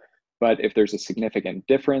school, but if there's a significant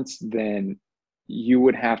difference, then you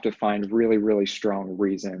would have to find really, really strong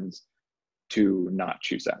reasons to not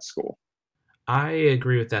choose that school. I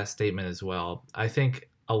agree with that statement as well. I think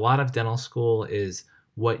a lot of dental school is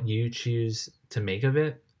what you choose to make of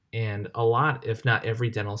it. And a lot, if not every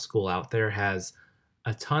dental school out there, has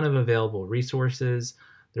a ton of available resources.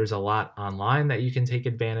 There's a lot online that you can take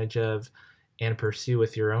advantage of and pursue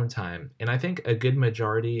with your own time. And I think a good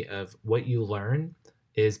majority of what you learn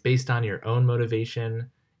is based on your own motivation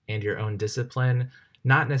and your own discipline,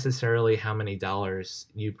 not necessarily how many dollars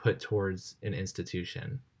you put towards an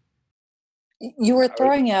institution. You were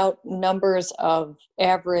throwing out numbers of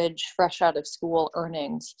average fresh out of school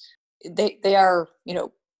earnings. They are,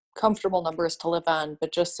 comfortable numbers to live on,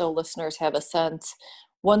 but just so listeners have a sense,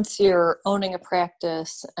 once you're owning a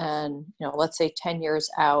practice and, let's say 10 years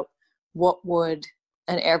out, what would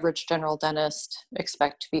an average general dentist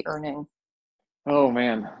expect to be earning? Oh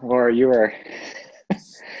man, Laura, you are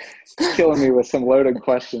killing me with some loaded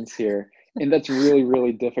questions here. And that's really,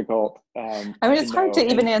 really difficult. It's hard to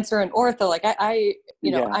even answer in ortho. Like I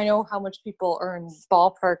know how much people earn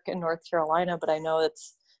ballpark in North Carolina, but I know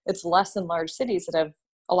it's less in large cities that have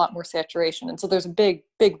a lot more saturation. And so there's a big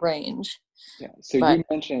range. Yeah. So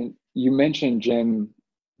you mentioned Jim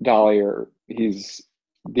Dollier. He's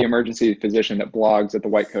the emergency physician that blogs at the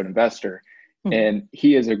White Coat Investor. Mm-hmm. And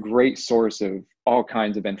he is a great source of all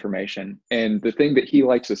kinds of information. And the thing that he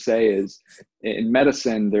likes to say is in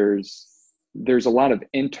medicine, there's a lot of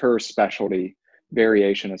inter-specialty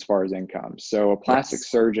variation as far as income. So a plastic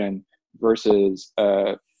surgeon versus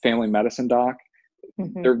a family medicine doc,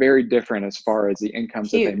 mm-hmm. they're very different as far as the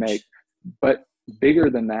incomes that they make. But bigger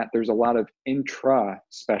than that, there's a lot of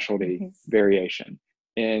intra-specialty mm-hmm. variation.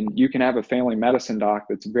 And you can have a family medicine doc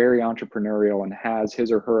that's very entrepreneurial and has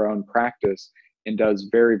his or her own practice and does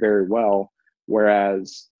very, very well.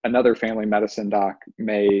 Whereas another family medicine doc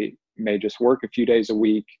may just work a few days a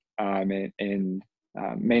week and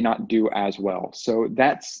may not do as well. So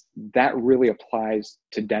that really applies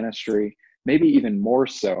to dentistry, maybe even more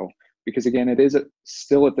so, because again, it is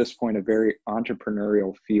still at this point a very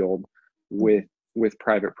entrepreneurial field with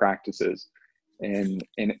private practices. And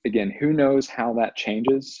again, who knows how that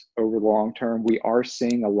changes over the long term. We are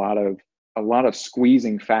seeing a lot of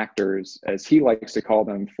squeezing factors, as he likes to call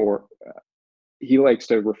them, he likes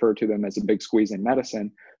to refer to them as a big squeeze in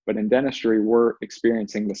medicine, but in dentistry, we're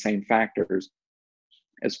experiencing the same factors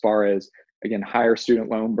as far as, again, higher student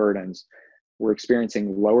loan burdens. We're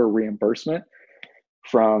experiencing lower reimbursement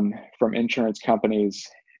from insurance companies,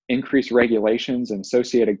 increased regulations and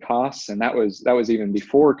associated costs. And that was even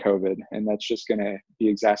before COVID, and that's just going to be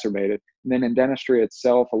exacerbated. And then in dentistry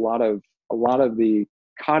itself, a lot of the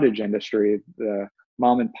cottage industry, the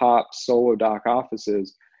mom and pop solo doc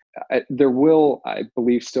offices, there will, I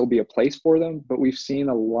believe, still be a place for them, but we've seen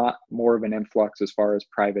a lot more of an influx as far as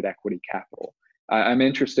private equity capital. I'm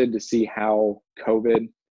interested to see how COVID,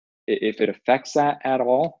 if it affects that at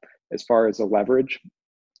all, as far as the leverage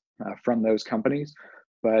from those companies,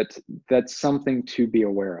 but that's something to be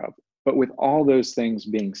aware of. But with all those things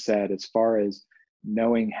being said, as far as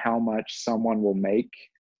knowing how much someone will make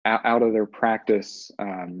out of their practice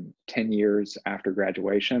 10 years after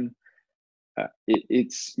graduation,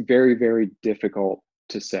 it's very, very difficult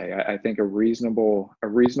to say. I think a reasonable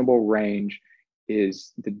range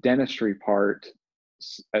is the dentistry part.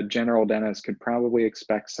 A general dentist could probably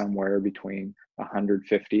expect somewhere between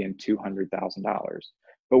 $150,000 and $200,000.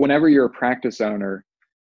 But whenever you're a practice owner,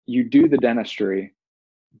 you do the dentistry,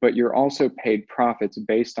 but you're also paid profits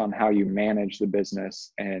based on how you manage the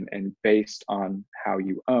business and based on how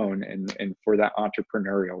you own and for that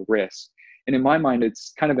entrepreneurial risk. And in my mind,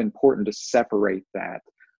 it's kind of important to separate that,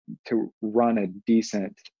 to run a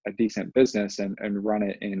decent business and run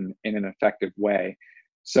it in an effective way.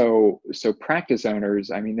 So practice owners,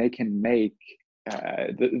 I mean, they can make,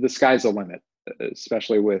 the sky's the limit,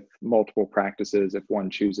 especially with multiple practices if one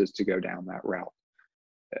chooses to go down that route.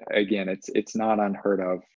 Again, it's not unheard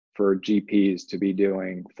of for GPs to be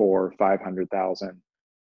doing $400,000-$500,000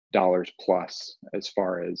 plus as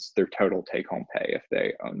far as their total take-home pay if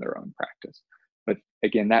they own their own practice. But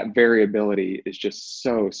again, that variability is just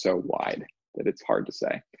so wide that it's hard to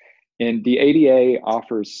say. And the ADA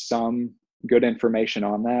offers some good information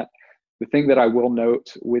on that. The thing that I will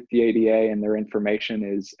note with the ADA and their information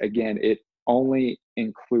is, again, it only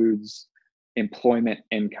includes employment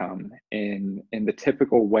income. In the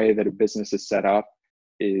typical way that a business is set up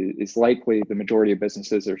is likely the majority of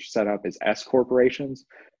businesses are set up as S corporations.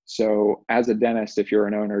 So as a dentist, if you're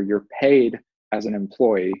an owner, you're paid as an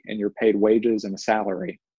employee and you're paid wages and a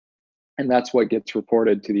salary. And that's what gets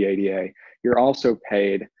reported to the ADA. You're also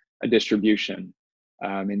paid a distribution.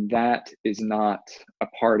 And that is not a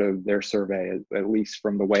part of their survey, at least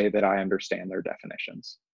from the way that I understand their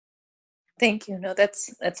definitions. Thank you. No,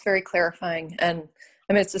 that's very clarifying. And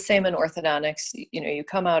I mean, it's the same in orthodontics. You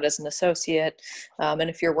come out as an associate, and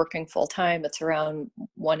if you're working full time, it's around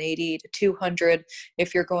 180 to 200.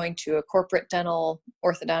 If you're going to a corporate dental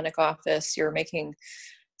orthodontic office, you're making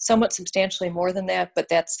somewhat substantially more than that, but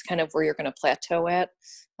that's kind of where you're going to plateau at.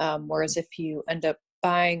 Whereas if you end up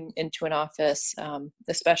buying into an office,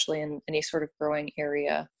 especially in any sort of growing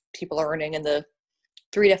area, people are earning in the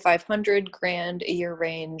 300 to 500 grand a year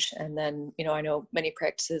range. And then, I know many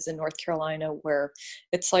practices in North Carolina where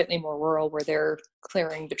it's slightly more rural, where they're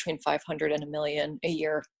clearing between 500 and $1 million a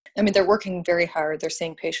year. I mean, they're working very hard. They're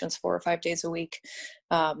seeing patients 4 or 5 days a week,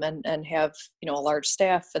 and have, a large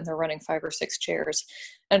staff, and they're running 5 or 6 chairs.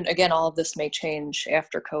 And again, all of this may change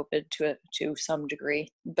after COVID to some degree,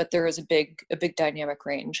 but there is a big dynamic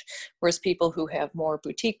range. Whereas people who have more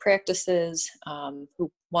boutique practices,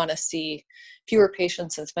 who want to see fewer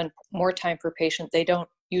patients and spend more time per patient, they don't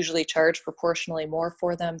usually charge proportionally more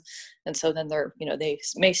for them. And so then they're, they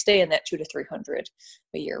may stay in that 200 to 300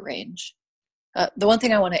 a year range. The one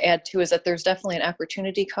thing I want to add too is that there's definitely an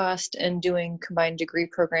opportunity cost in doing combined degree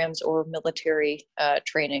programs or military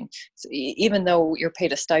training. So even though you're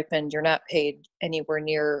paid a stipend, you're not paid anywhere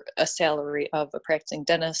near a salary of a practicing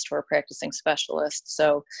dentist or a practicing specialist.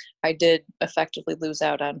 So I did effectively lose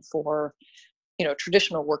out on 4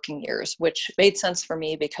 traditional working years, which made sense for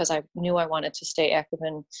me because I knew I wanted to stay active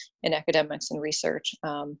in academics and research,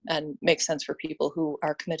 and makes sense for people who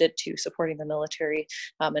are committed to supporting the military,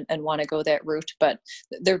 and want to go that route. But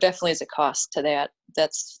there definitely is a cost to that.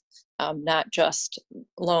 That's not just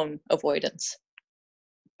loan avoidance.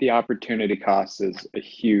 The opportunity cost is a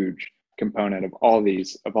huge component of all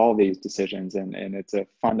these decisions, and it's a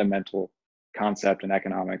fundamental concept in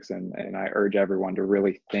economics, and I urge everyone to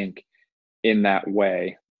really think in that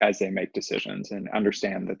way as they make decisions and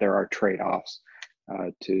understand that there are trade-offs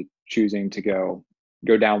to choosing to go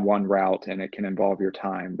down one route, and it can involve your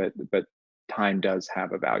time, but time does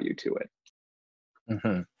have a value to it.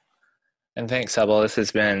 Mm-hmm. And thanks, Sybil. This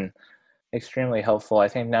has been extremely helpful, I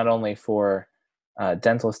think, not only for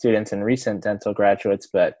dental students and recent dental graduates,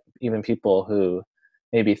 but even people who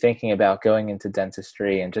may be thinking about going into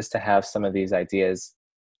dentistry, and just to have some of these ideas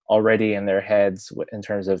already in their heads in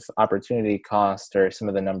terms of opportunity cost or some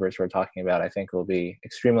of the numbers we're talking about, I think will be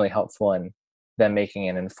extremely helpful in them making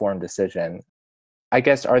an informed decision. I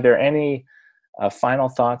guess, are there any final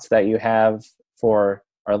thoughts that you have for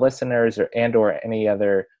our listeners, or any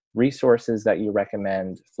other resources that you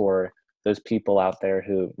recommend for those people out there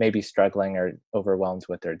who may be struggling or overwhelmed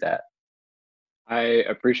with their debt? I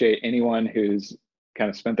appreciate anyone who's kind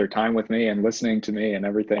of spent their time with me and listening to me and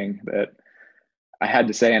everything that I had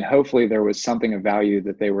to say, and hopefully there was something of value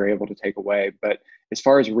that they were able to take away. But as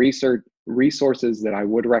far as resources that I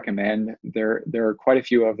would recommend, there are quite a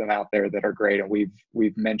few of them out there that are great, and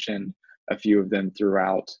we've mentioned a few of them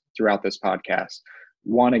throughout this podcast.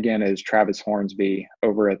 One, again, is Travis Hornsby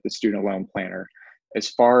over at the Student Loan Planner. As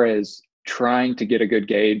far as trying to get a good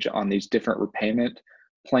gauge on these different repayment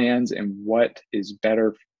plans and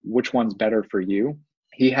which one's better for you,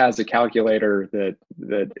 he has a calculator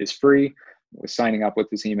that is free. With signing up with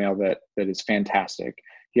his email that is fantastic.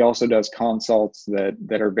 He also does consults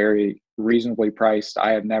that are very reasonably priced.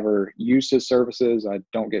 I have never used his services. I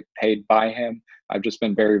don't get paid by him. I've just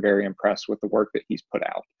been very, very impressed with the work that he's put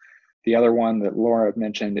out. The other one that Laura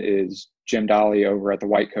mentioned is Jim Dolly over at the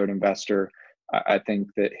White Coat Investor. I think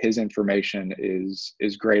that his information is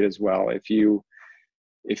great as well. If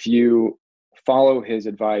you follow his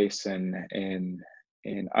advice and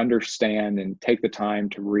understand and take the time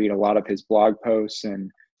to read a lot of his blog posts and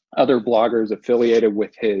other bloggers affiliated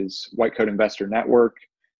with his White Coat Investor Network,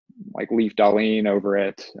 like Leif Dahleen over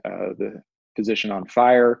at the Physician on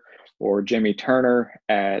Fire, or Jimmy Turner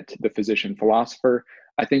at the Physician Philosopher,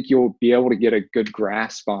 I think you'll be able to get a good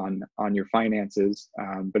grasp on your finances.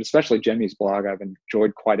 But especially Jimmy's blog, I've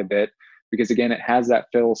enjoyed quite a bit, because again, it has that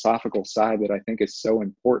philosophical side that I think is so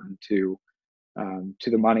important to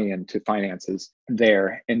the money and to finances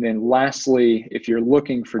there. And then lastly, if you're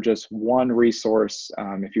looking for just one resource,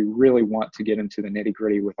 if you really want to get into the nitty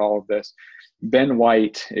gritty with all of this, Ben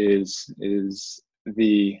White is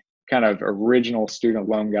the kind of original student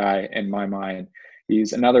loan guy in my mind.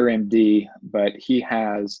 He's another MD, but he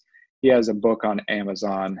has a book on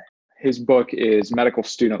Amazon. His book is Medical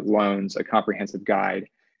Student Loans, A Comprehensive Guide.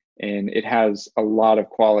 and it has a lot of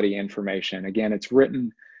quality information. Again, it's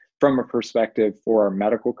written from a perspective for our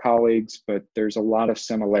medical colleagues, but there's a lot of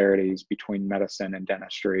similarities between medicine and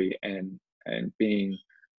dentistry and being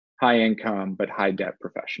high income but high debt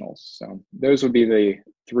professionals. So those would be the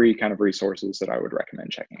three kind of resources that I would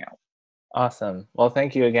recommend checking out. Awesome. Well,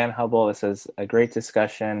 thank you again, Hubble. This is a great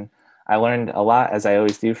discussion. I learned a lot, as I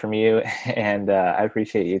always do from you, and I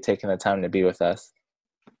appreciate you taking the time to be with us.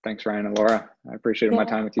 Thanks, Ryan and Laura. I appreciated my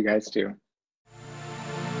time with you guys too.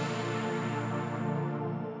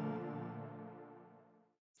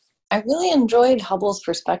 I really enjoyed Hubble's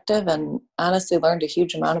perspective and honestly learned a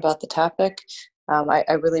huge amount about the topic.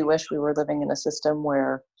 I really wish we were living in a system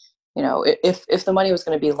where, if the money was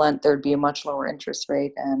going to be lent, there'd be a much lower interest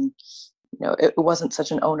rate, and it wasn't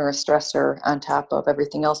such an onerous stressor on top of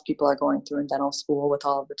everything else people are going through in dental school with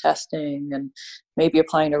all of the testing and maybe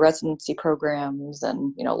applying to residency programs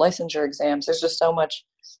and licensure exams. There's just so much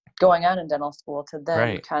going on in dental school to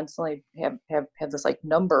then constantly have this like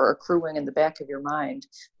number accruing in the back of your mind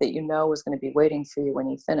that is going to be waiting for you when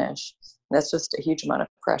you finish. And that's just a huge amount of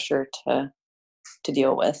pressure to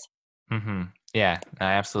deal with. Mm-hmm. Yeah,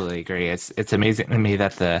 I absolutely agree. It's amazing to me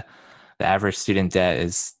that the average student debt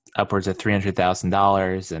is upwards of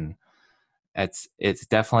 $300,000, and it's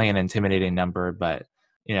definitely an intimidating number. But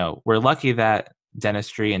we're lucky that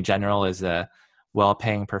dentistry in general is a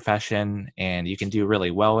well-paying profession, and you can do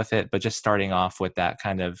really well with it. But just starting off with that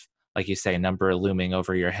kind of, like you say, number looming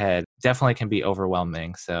over your head definitely can be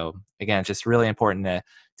overwhelming. So again, it's just really important to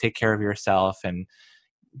take care of yourself and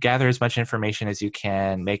gather as much information as you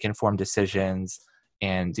can, make informed decisions,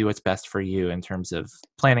 and do what's best for you in terms of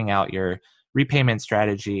planning out your repayment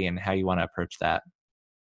strategy and how you want to approach that.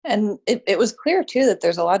 And it was clear too that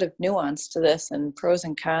there's a lot of nuance to this and pros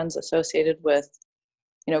and cons associated with,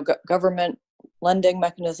 government lending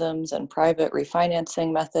mechanisms and private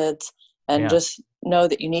refinancing methods. And just know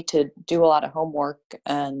that you need to do a lot of homework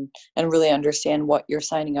and really understand what you're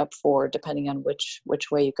signing up for, depending on which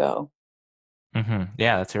way you go. Mm-hmm.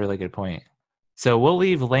 Yeah, that's a really good point. So we'll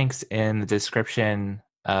leave links in the description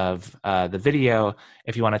of the video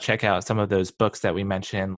if you want to check out some of those books that we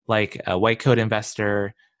mentioned, like White Coat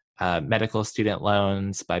Investor, Medical Student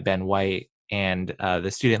Loans by Ben White, and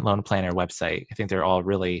the Student Loan Planner website. I think they're all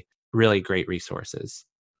really, really great resources.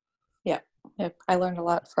 Yeah, I learned a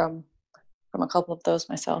lot from a couple of those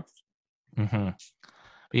myself. Mm-hmm.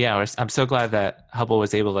 But yeah, I'm so glad that Hubble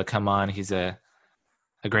was able to come on. He's a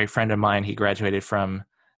great friend of mine. He graduated from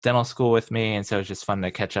dental school with me, and so it's just fun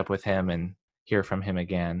to catch up with him and hear from him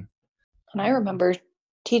again. And I remember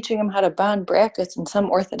teaching him how to bond brackets in some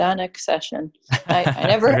orthodontic session. I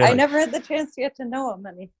never Really? I never had the chance to get to know him,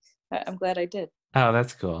 and I'm glad I did. Oh,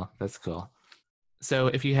 that's cool. That's cool. So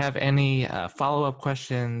if you have any follow-up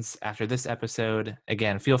questions after this episode,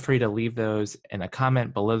 again, feel free to leave those in a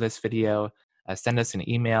comment below this video. Send us an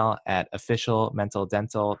email at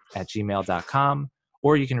officialmentaldental@gmail.com,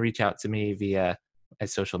 or you can reach out to me via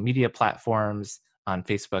social media platforms on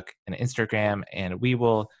Facebook and Instagram, and we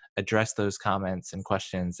will address those comments and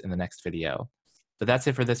questions in the next video. But that's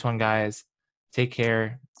it for this one, guys. Take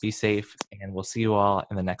care, be safe, and we'll see you all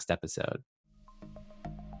in the next episode.